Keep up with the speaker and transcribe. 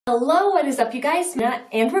Hello, what is up you guys?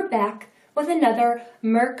 And we're back with another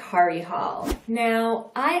Mercari haul. Now,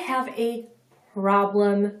 I have a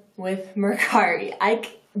problem with Mercari.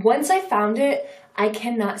 Once I found it, I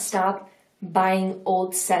cannot stop buying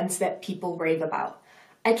old scents that people rave about.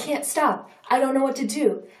 I can't stop. I don't know what to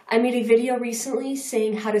do. I made a video recently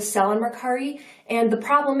saying how to sell on Mercari, and the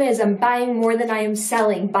problem is I'm buying more than I am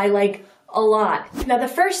selling by like a lot. Now, the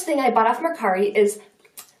first thing I bought off Mercari is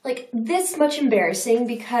like this much embarrassing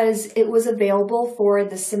because it was available for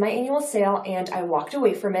the semi-annual sale and I walked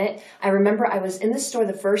away from it. I remember I was in the store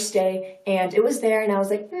the first day and it was there and I was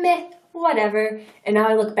like, meh, whatever. And now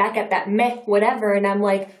I look back at that meh, whatever, and I'm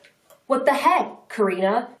like, what the heck,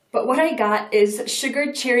 Karina? But what I got is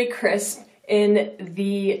Sugared Cherry Crisp in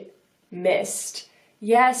the mist.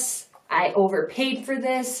 Yes, I overpaid for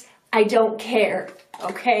this. I don't care,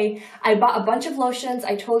 okay? I bought a bunch of lotions.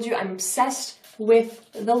 I told you I'm obsessed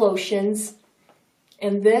with the lotions,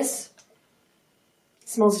 and this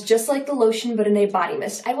smells just like the lotion but in a body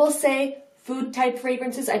mist. I will say food type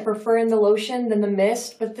fragrances I prefer in the lotion than the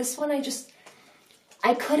mist, but this one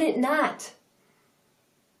I couldn't not.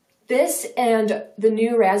 This and the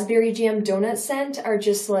new raspberry jam donut scent are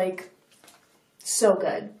just like so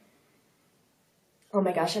good. Oh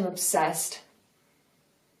my gosh, I'm obsessed.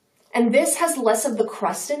 And this has less of the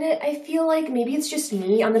crust in it, I feel like. Maybe it's just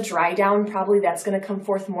me on the dry down. Probably that's going to come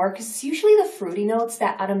forth more because it's usually the fruity notes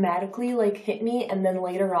that automatically like hit me, and then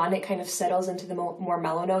later on it kind of settles into the more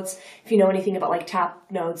mellow notes. If you know anything about like top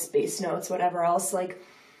notes, base notes, whatever else, like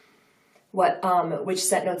which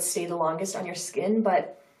scent notes stay the longest on your skin,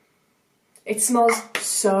 but it smells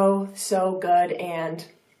so good. And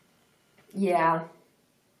yeah,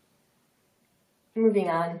 moving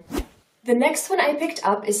on. The next one I picked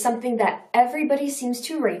up is something that everybody seems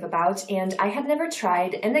to rave about, and I have never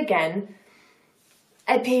tried, and again,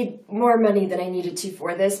 I paid more money than I needed to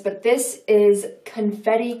for this, but this is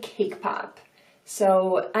Confetti Cake Pop.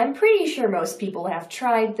 So I'm pretty sure most people have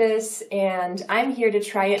tried this, and I'm here to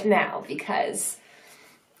try it now because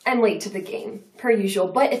I'm late to the game, per usual.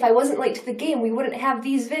 But if I wasn't late to the game, we wouldn't have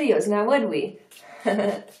these videos now, would we?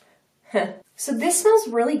 So this smells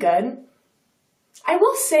really good. I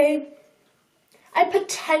will say, I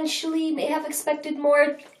potentially may have expected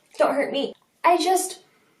more. Don't hurt me.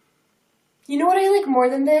 You know what I like more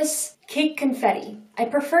than this? Cake confetti. I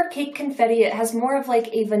prefer cake confetti. It has more of like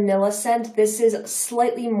a vanilla scent. This is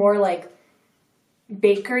slightly more like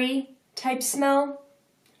bakery type smell.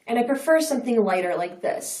 And I prefer something lighter like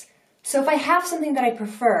this. So if I have something that I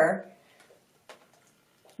prefer,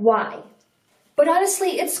 why? But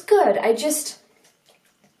honestly, it's good. It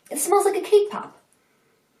smells like a cake pop.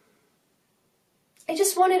 I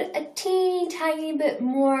just wanted a teeny tiny bit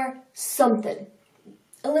more something.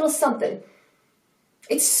 A little something.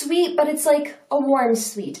 It's sweet, but it's like a warm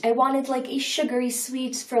sweet. I wanted like a sugary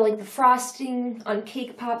sweet for like the frosting on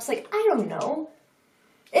cake pops. Like, I don't know.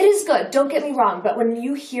 It is good, don't get me wrong, but when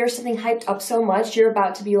you hear something hyped up so much, you're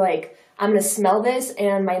about to be like, I'm gonna smell this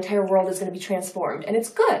and my entire world is gonna be transformed. And it's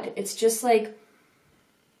good. It's just like,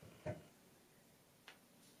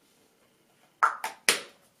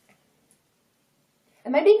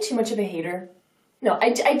 am I being too much of a hater? No, I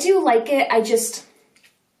do like it.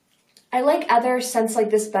 I like other scents like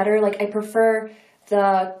this better. Like I prefer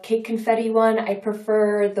the cake confetti one. I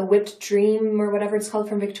prefer the whipped dream or whatever it's called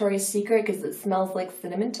from Victoria's Secret because it smells like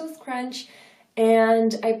Cinnamon Toast Crunch.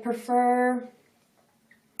 And I prefer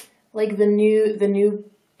like the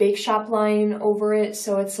new Bake Shop line over it.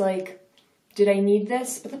 So it's like, did I need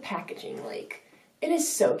this? But the packaging, like, it is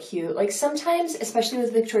so cute. Like sometimes, especially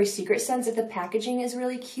with Victoria's Secret scents, if the packaging is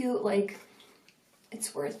really cute, like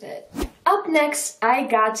it's worth it. Up next, I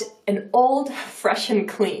got an old Fresh and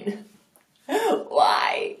Clean.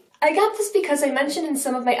 Why? I got this because I mentioned in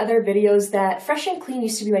some of my other videos that Fresh and Clean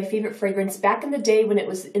used to be my favorite fragrance back in the day when it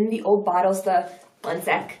was in the old bottles,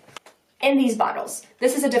 in these bottles.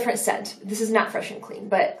 This is a different scent. This is not Fresh and Clean,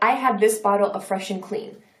 but I had this bottle of Fresh and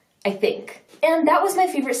Clean, I think. And that was my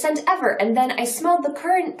favorite scent ever. And then I smelled the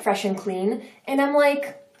current Fresh and Clean and I'm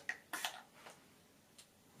like,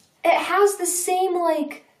 it has the same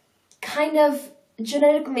like kind of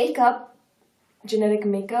genetic makeup.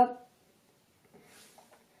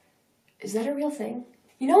 Is that a real thing?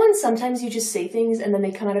 You know when sometimes you just say things and then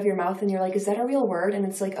they come out of your mouth and you're like, is that a real word? And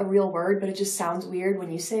it's like a real word, but it just sounds weird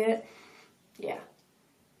when you say it. Yeah.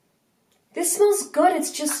 This smells good.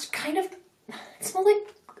 It's just kind of, it smells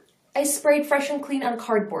like I sprayed Fresh and Clean on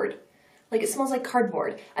cardboard. Like, it smells like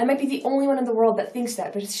cardboard. I might be the only one in the world that thinks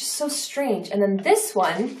that, but it's just so strange. And then this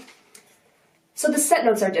one So the scent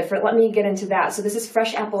notes are different. Let me get into that. So this is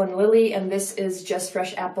fresh apple and lily, and this is just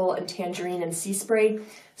fresh apple and tangerine and sea spray.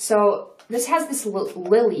 So this has this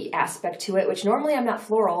lily aspect to it, which normally I'm not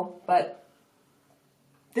floral, but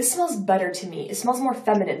this smells better to me. It smells more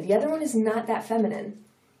feminine. The other one is not that feminine.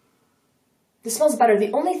 This smells better.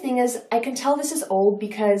 The only thing is I can tell this is old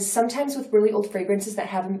because sometimes with really old fragrances that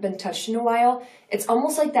haven't been touched in a while, it's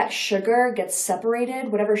almost like that sugar gets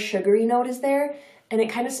separated, whatever sugary note is there, and it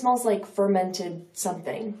kind of smells like fermented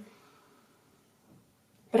something.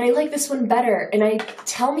 But I like this one better, and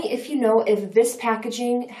tell me if you know if this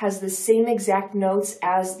packaging has the same exact notes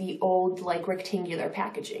as the old like rectangular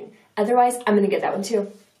packaging. Otherwise, I'm going to get that one too.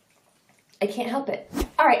 I can't help it.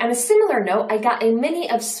 All right, on a similar note, I got a mini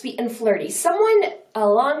of Sweet and Flirty. Someone a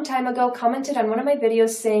long time ago commented on one of my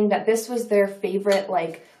videos saying that this was their favorite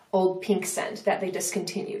like old pink scent that they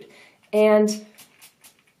discontinued. And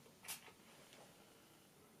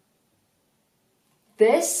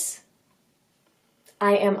this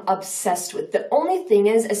I am obsessed with. The only thing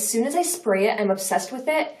is, as soon as I spray it, I'm obsessed with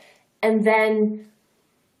it, and then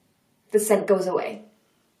the scent goes away.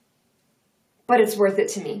 But it's worth it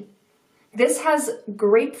to me. This has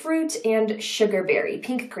grapefruit and sugarberry,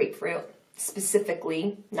 pink grapefruit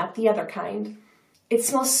specifically, not the other kind. It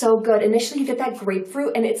smells so good. Initially you get that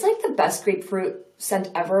grapefruit, and it's like the best grapefruit scent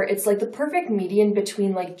ever. It's like the perfect median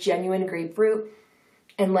between like genuine grapefruit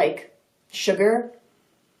and like sugar.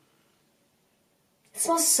 It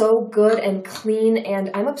smells so good and clean, and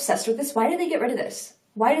I'm obsessed with this. Why did they get rid of this?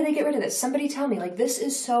 Why did they get rid of this? Somebody tell me. Like, this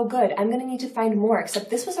is so good. I'm going to need to find more, except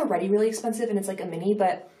this was already really expensive, and it's like a mini,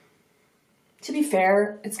 but to be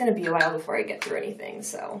fair, it's going to be a while before I get through anything,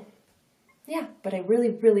 so yeah, but I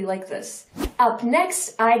really, really like this. Up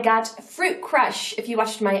next, I got Fruit Crush. If you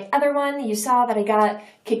watched my other one, you saw that I got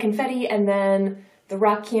Cake Confetti and then the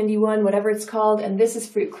rock candy one, whatever it's called, and this is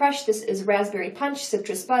Fruit Crush. This is Raspberry Punch,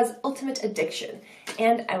 Citrus Buzz, Ultimate Addiction,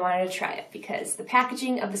 and I wanted to try it because the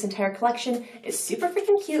packaging of this entire collection is super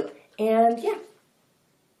freaking cute, and yeah.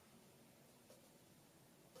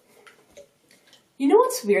 You know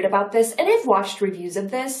what's weird about this? And I've watched reviews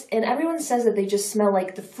of this, and everyone says that they just smell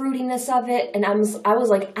like the fruitiness of it, and I was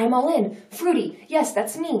like, I'm all in. Fruity. Yes,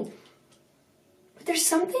 that's me. But there's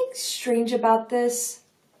something strange about this.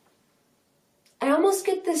 I almost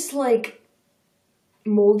get this, like,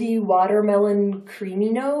 moldy watermelon creamy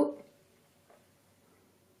note.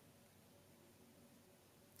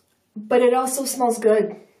 But it also smells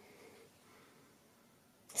good.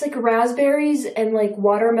 It's like raspberries and like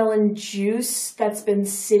watermelon juice that's been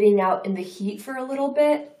sitting out in the heat for a little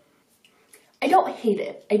bit. I don't hate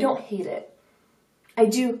it. I don't hate it. I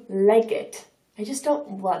do like it. I just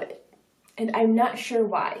don't love it. And I'm not sure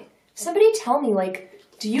why. Somebody tell me, like,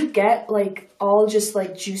 do you get like all just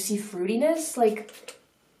like juicy fruitiness? Like,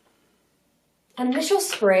 on initial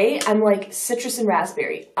spray, I'm like citrus and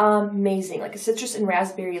raspberry. Amazing. Like a citrus and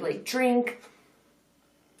raspberry like drink.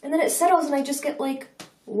 And then it settles and I just get like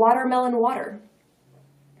watermelon water.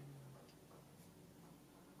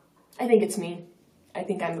 I think it's me. I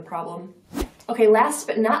think I'm the problem. Okay, last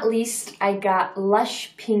but not least, I got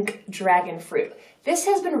Lush Pink Dragon Fruit. This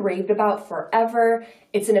has been raved about forever.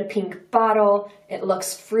 It's in a pink bottle. It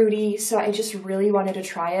looks fruity, so I just really wanted to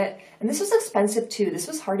try it. And this was expensive too. This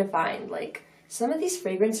was hard to find. Like, some of these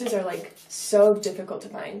fragrances are like so difficult to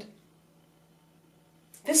find.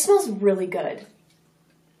 This smells really good.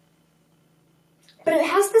 But it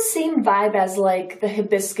has the same vibe as like the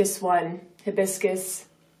hibiscus one. Hibiscus,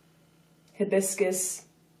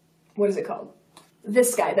 what is it called?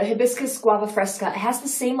 This guy, the Hibiscus Guava Fresca. It has the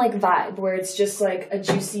same like vibe where it's just like a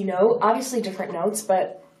juicy note. Obviously different notes,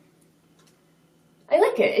 but I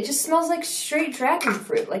like it. It just smells like straight dragon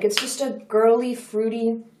fruit. Like it's just a girly,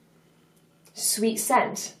 fruity, sweet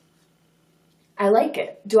scent. I like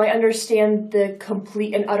it. Do I understand the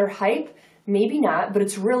complete and utter hype? Maybe not, but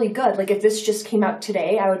it's really good. Like if this just came out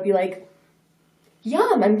today, I would be like,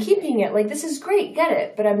 yum, I'm keeping it. Like this is great, get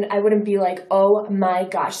it. But I wouldn't be like, oh my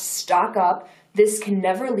gosh, stock up. This can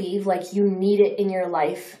never leave. Like you need it in your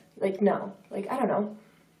life. Like no, like I don't know.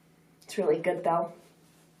 It's really good though.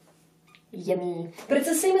 Yummy. But it's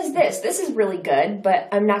the same as this. This is really good, but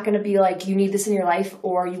I'm not going to be like, you need this in your life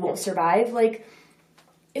or you won't survive. Like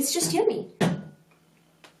it's just yummy.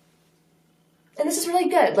 And this is really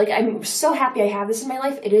good. Like, I'm so happy I have this in my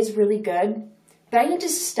life. It is really good. But I need to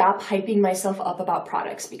stop hyping myself up about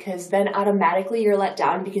products because then automatically you're let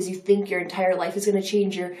down because you think your entire life is going to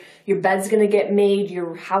change. Your bed's going to get made.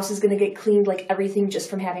 Your house is going to get cleaned, like everything just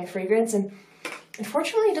from having fragrance. And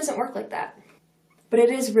unfortunately, it doesn't work like that. But it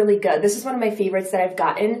is really good. This is one of my favorites that I've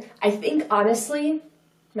gotten. I think, honestly,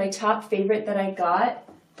 my top favorite that I got,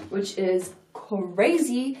 which is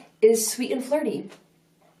crazy is Sweet and Flirty.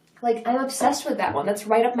 Like, I'm obsessed with that one. That's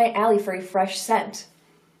right up my alley for a fresh scent.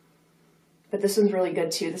 But this one's really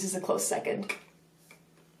good too. This is a close second.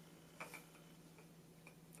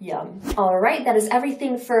 Yum. All right, that is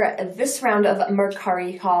everything for this round of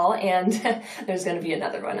Mercari haul, and there's going to be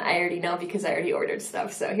another one. I already know because I already ordered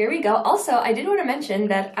stuff, so here we go. Also, I did want to mention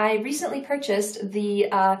that I recently purchased the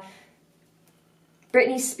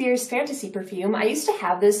Britney Spears Fantasy perfume. I used to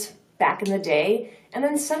have this back in the day, and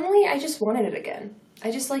then suddenly I just wanted it again. I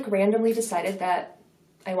just like randomly decided that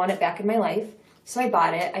I want it back in my life, so I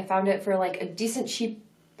bought it. I found it for like a decent cheap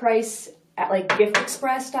price at like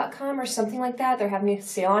giftexpress.com or something like that. They're having a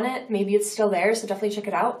sale on it. Maybe it's still there, so definitely check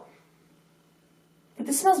it out. But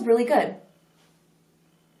this smells really good.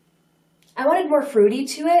 I wanted more fruity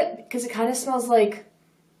to it because it kind of smells like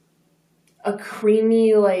a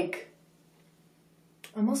creamy, like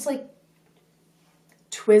almost like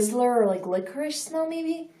Twizzler or like licorice smell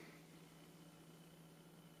maybe.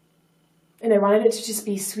 And I wanted it to just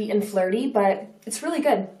be sweet and flirty, but it's really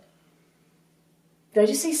good. Did I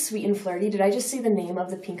just say sweet and flirty? Did I just say the name of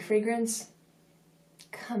the pink fragrance?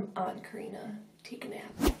 Come on, Karina. Take a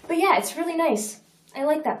nap. But yeah, it's really nice. I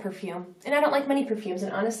like that perfume. And I don't like many perfumes,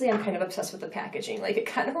 and honestly, I'm kind of obsessed with the packaging. Like, it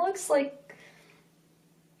kind of looks like,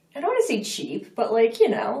 I don't want to say cheap, but like, you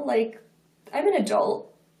know, like, I'm an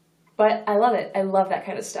adult, but I love it. I love that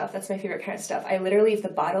kind of stuff. That's my favorite kind of stuff. I literally, if the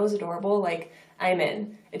bottle is adorable, like, I'm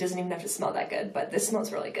in. It doesn't even have to smell that good, but this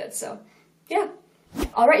smells really good, so yeah.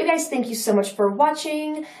 All right, you guys, thank you so much for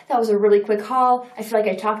watching. That was a really quick haul. I feel like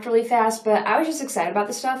I talked really fast, but I was just excited about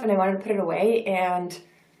this stuff and I wanted to put it away, and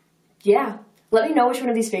yeah. Let me know which one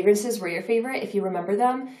of these fragrances were your favorite, if you remember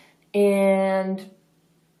them, and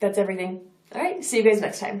that's everything. All right, see you guys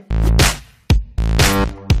next time.